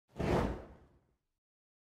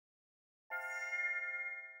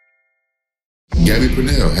Gabby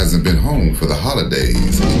Purnell hasn't been home for the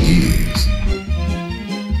holidays in years.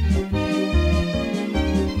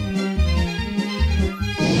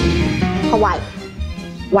 Hawaii.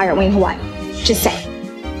 Why aren't we in Hawaii? Just say.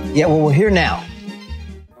 Yeah, well, we're here now.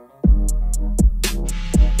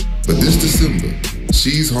 But this December,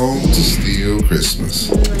 she's home to steal Christmas.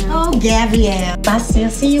 Oh, Gabby, I still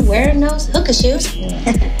see you wearing those hooker shoes.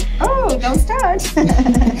 Oh, don't start.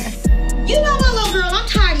 You know my little girl, I'm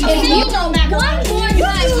tired of you. You know my girl.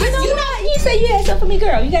 You said you had something for me,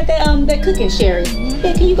 girl. You got that cooking sherry.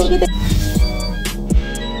 Yeah, can you go get that?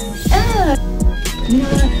 You know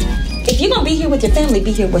what? If you're gonna be here with your family,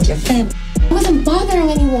 be here with your family. I wasn't bothering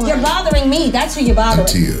anyone. You're bothering me. That's who you're bothering.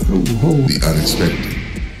 Until the unexpected.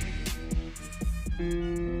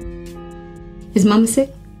 Is Mama sick?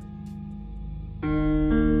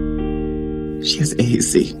 She has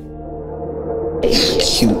AC.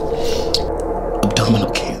 Acute abdominal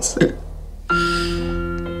cancer.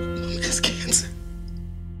 Mom has cancer.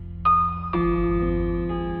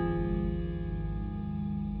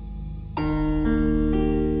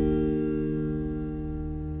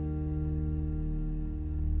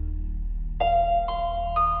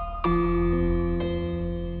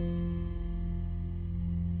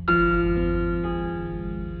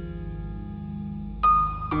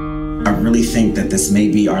 I really think that this may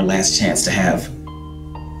be our last chance to have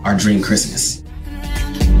our dream Christmas.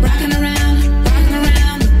 Rocking around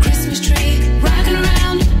the Christmas tree. Rocking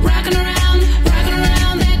around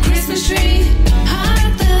that Christmas tree.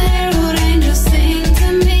 Hark the herald angels sing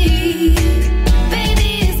to me. Baby,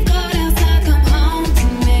 it's cold outside, come home to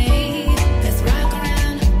me. Let's rock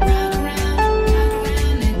around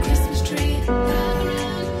that Christmas tree.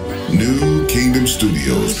 New Kingdom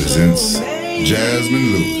Studios presents Jazsmin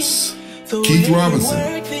Lewis, Keith Robinson,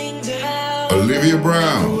 Olivia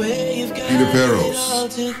Brown, Peter Parros,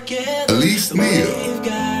 Elise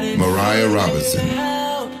Neal, Mariah Robinson,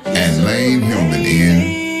 and Lane Hillman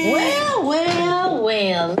in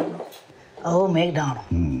Well. Old MacDonald.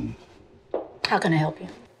 How can I help you?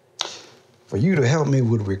 For you to help me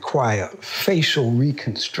would require facial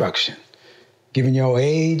reconstruction. Given your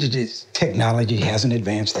age, this technology hasn't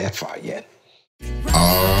advanced that far yet.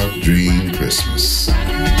 Our Dream Christmas.